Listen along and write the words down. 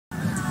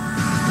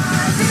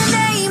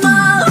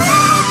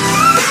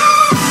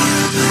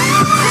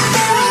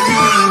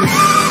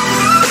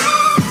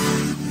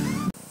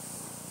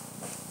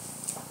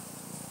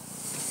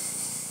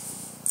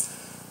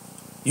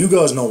You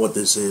guys know what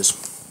this is.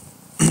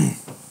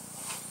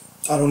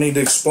 I don't need to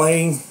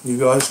explain. You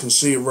guys can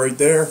see it right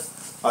there.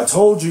 I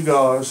told you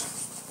guys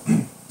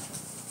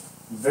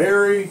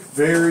very,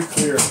 very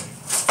clearly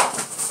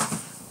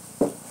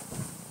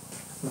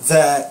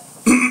that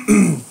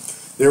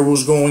there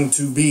was going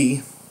to be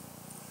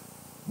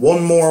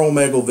one more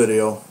omegle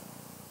video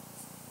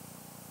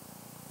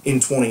in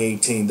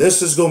 2018.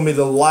 This is going to be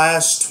the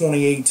last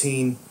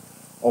 2018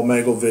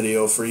 omegle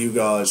video for you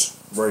guys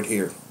right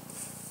here.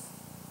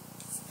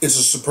 It's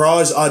a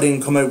surprise I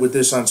didn't come out with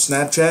this on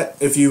Snapchat.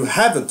 If you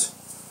haven't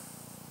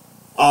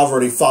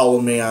already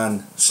followed me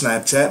on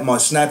Snapchat, my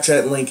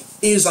Snapchat link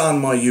is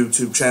on my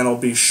YouTube channel.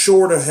 Be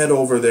sure to head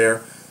over there,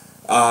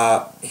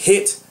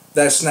 hit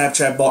that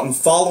Snapchat button,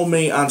 follow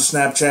me on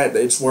Snapchat.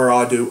 It's where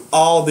I do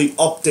all the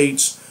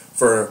updates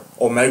for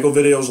omegle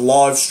videos,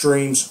 live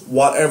streams,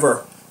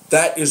 whatever.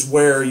 That is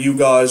where you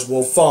guys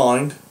will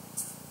find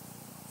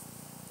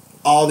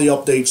all the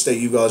updates that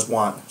you guys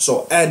want.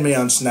 So add me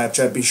on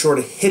Snapchat. Be sure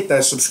to hit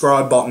that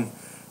subscribe button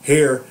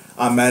here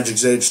on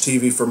Magic's Edge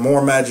TV for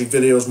more Magic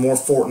videos, more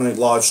Fortnite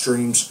live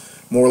streams,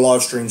 more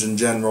live streams in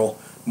general,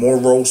 more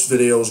roast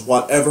videos,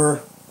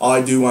 whatever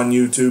I do on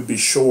YouTube. Be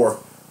sure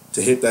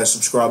to hit that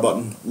subscribe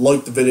button,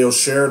 like the video,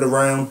 share it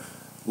around.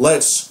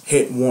 Let's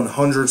hit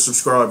 100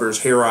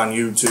 subscribers here on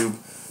YouTube.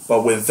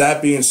 But with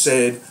that being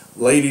said,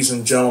 ladies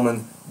and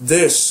gentlemen,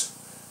 this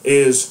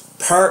is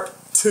part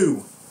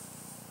 2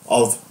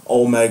 of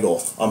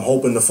omegle. I'm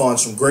hoping to find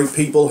some great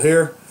people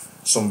here,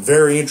 some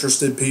very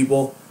interested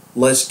people.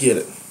 Let's get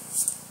it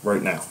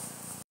right now.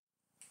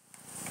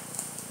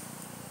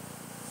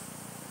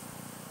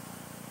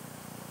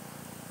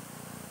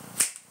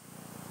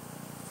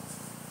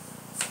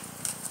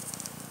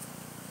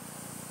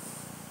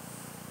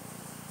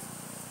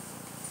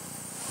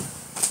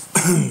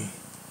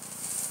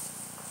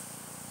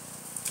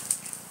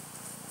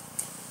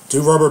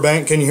 Two rubber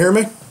band. Can you hear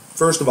me?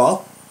 First of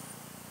all,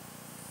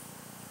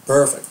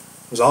 perfect.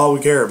 That's all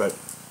we care about.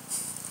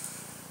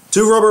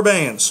 Two rubber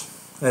bands.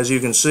 As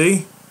you can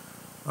see,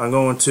 I'm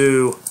going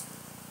to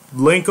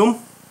link them.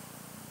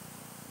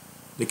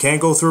 They can't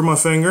go through my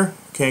finger,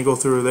 can't go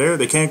through there.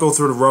 They can't go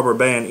through the rubber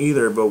band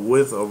either, but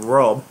with a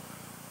rub,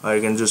 I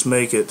can just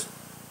make it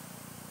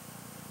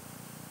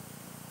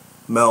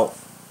melt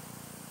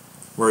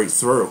right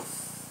through.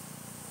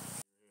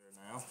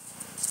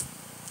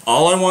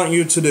 All I want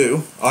you to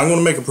do, I'm going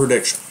to make a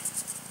prediction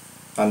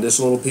on this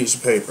little piece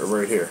of paper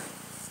right here.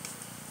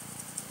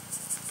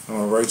 I'm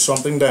going to write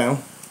something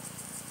down.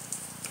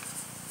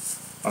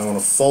 I'm going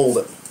to fold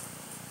it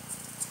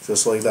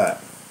just like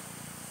that.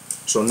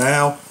 So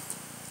now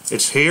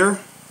it's here,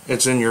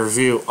 it's in your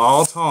view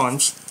all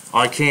times.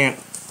 I can't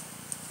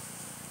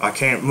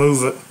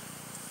move it.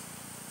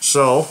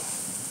 So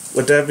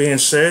with that being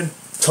said,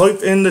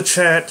 type in the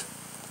chat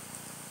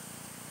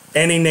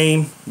any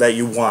name that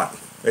you want.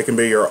 It can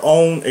be your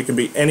own, it can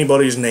be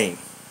anybody's name.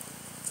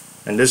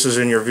 And this is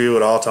in your view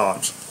at all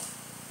times.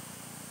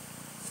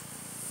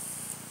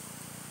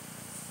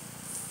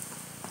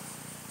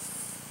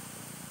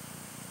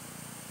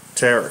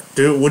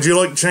 Tarek, would you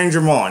like to change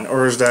your mind,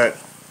 or is that,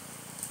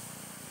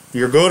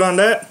 you're good on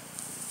that?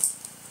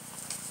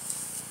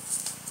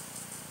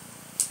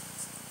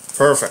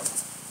 Perfect.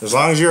 As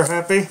long as you're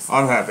happy,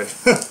 I'm happy.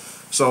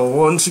 So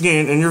once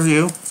again, in your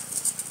view,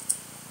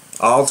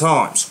 all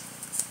times.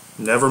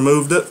 Never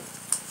moved it.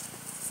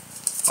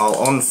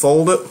 I'll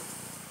unfold it.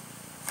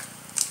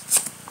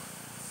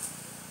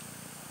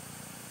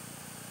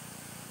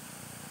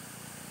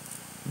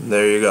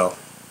 There you go.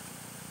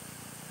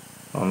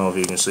 I don't know if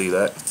you can see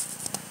that.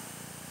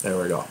 There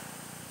we go.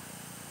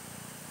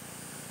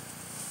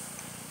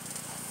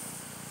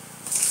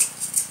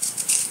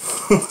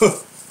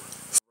 Write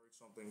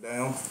something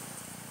down.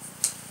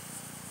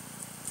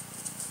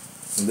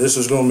 And this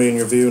is going to be in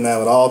your view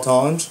now at all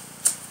times.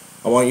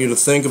 I want you to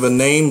think of a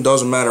name,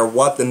 doesn't matter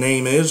what the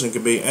name is, it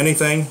could be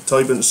anything,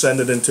 type it and send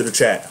it into the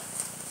chat.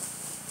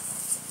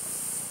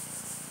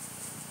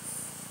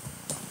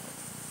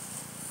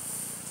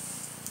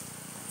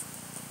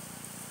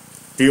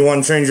 Do you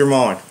want to change your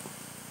mind?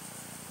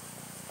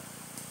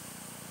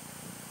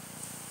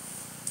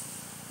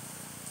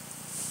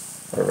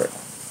 Perfect.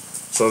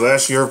 So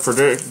that's your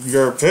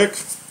pick.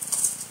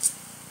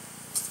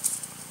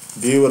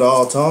 View at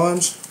all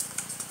times.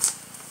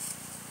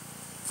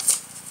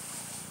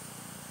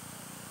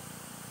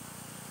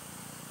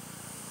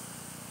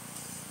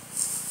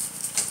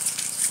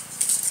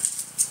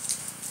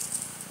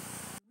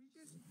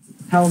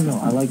 Hell no,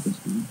 I like this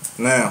dude.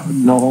 Now,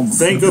 no,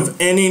 think of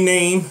any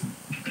name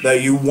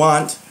that you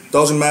want.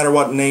 Doesn't matter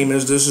what name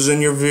is. This is in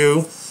your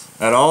view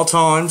at all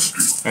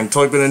times, and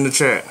type it in the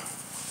chat.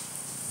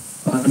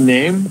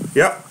 Name?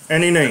 Yep,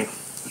 any name.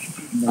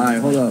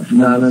 Alright, hold up.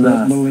 No.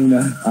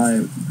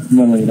 Alright,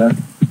 Melina.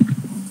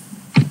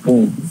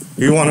 Cool.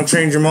 You want to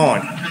change your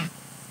mind?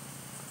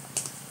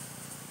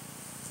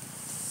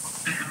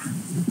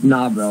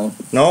 Nah, bro.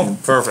 No?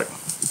 Perfect.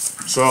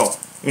 So,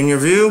 in your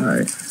view,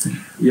 alright.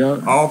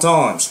 Yep. All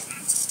times.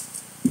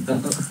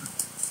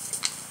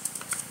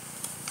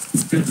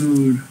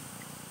 Dude.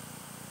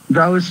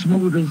 That was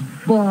smooth as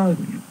fuck.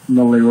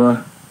 No, Leroy.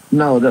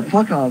 No,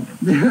 fuck off.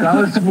 That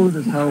was smooth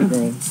as hell,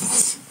 bro. You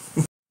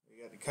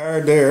got the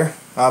card there,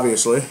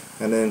 obviously,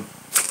 and then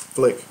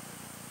flick.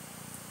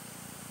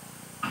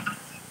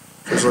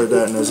 Just like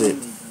that, and that's it.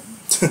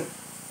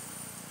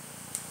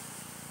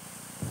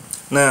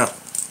 Now,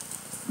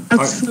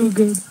 That's so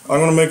good. I'm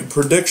going to make a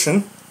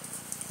prediction.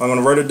 I'm going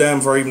to write it down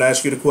before I even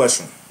ask you the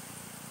question.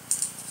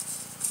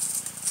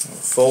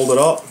 Fold it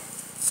up.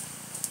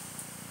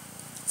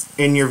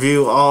 In your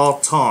view all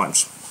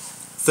times.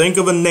 Think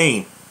of a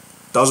name.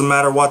 Doesn't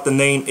matter what the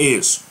name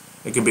is.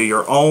 It can be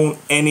your own,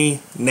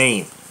 any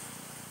name.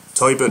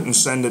 Type it and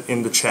send it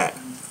in the chat.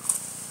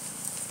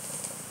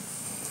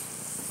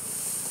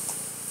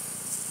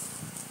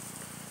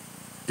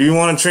 Do you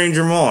want to change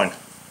your mind?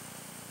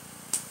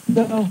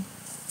 No.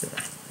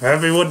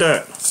 Happy with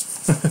that?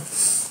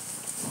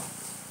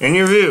 In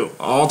your view,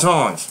 all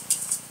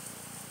times.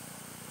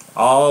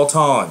 All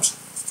times.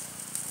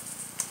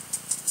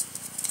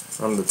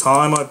 From the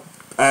time I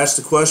asked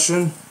the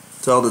question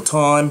till the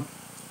time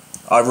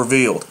I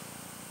revealed.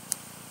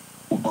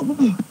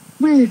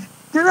 Wait,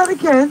 do that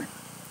again.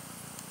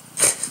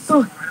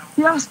 So,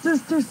 he asked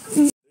us to...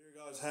 There you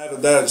guys have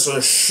it. That's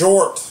a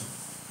short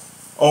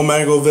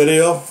omegle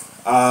video.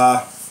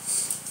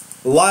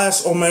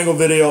 Last omegle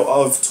video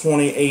of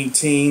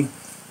 2018.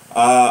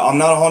 I'm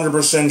not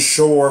 100%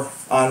 sure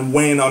on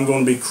when I'm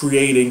going to be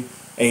creating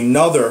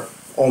another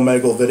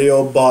omegle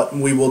video, but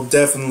we will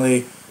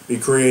definitely be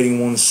creating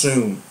one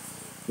soon.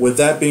 With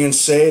that being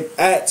said,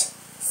 at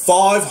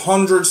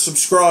 500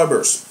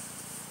 subscribers,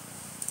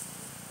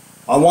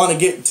 I want to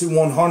get to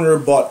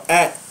 100, but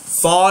at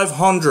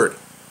 500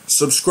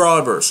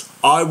 subscribers,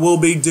 I will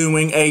be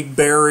doing a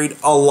buried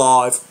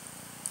alive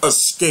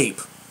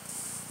escape.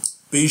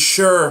 Be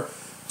sure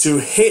to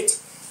hit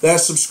that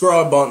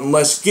subscribe button.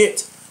 Let's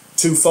get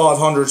to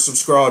 500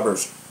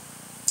 subscribers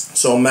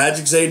so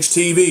Magic's Age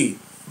TV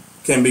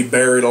can be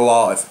buried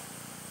alive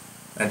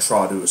and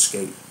try to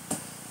escape.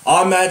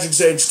 I'm Magic's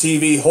Age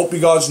TV. Hope you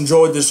guys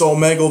enjoyed this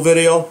omegle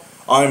video.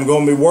 I'm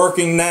going to be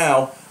working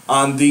now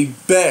on the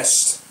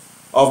best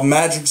of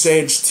Magic's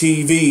Age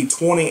TV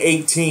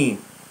 2018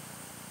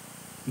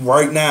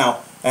 right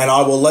now, and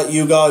I will let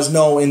you guys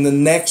know in the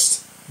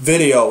next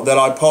video that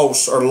I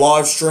post or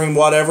live stream,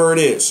 whatever it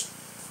is,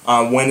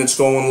 when it's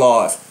going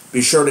live.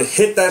 Be sure to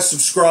hit that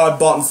subscribe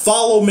button.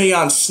 Follow me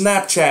on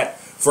Snapchat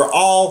for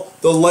all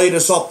the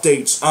latest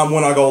updates on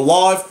when I go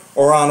live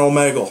or on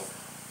omegle,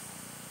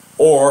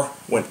 or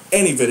when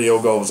any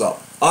video goes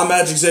up. I'm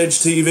Magic's Age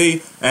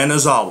TV, and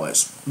as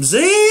always,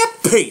 zip,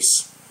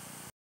 peace.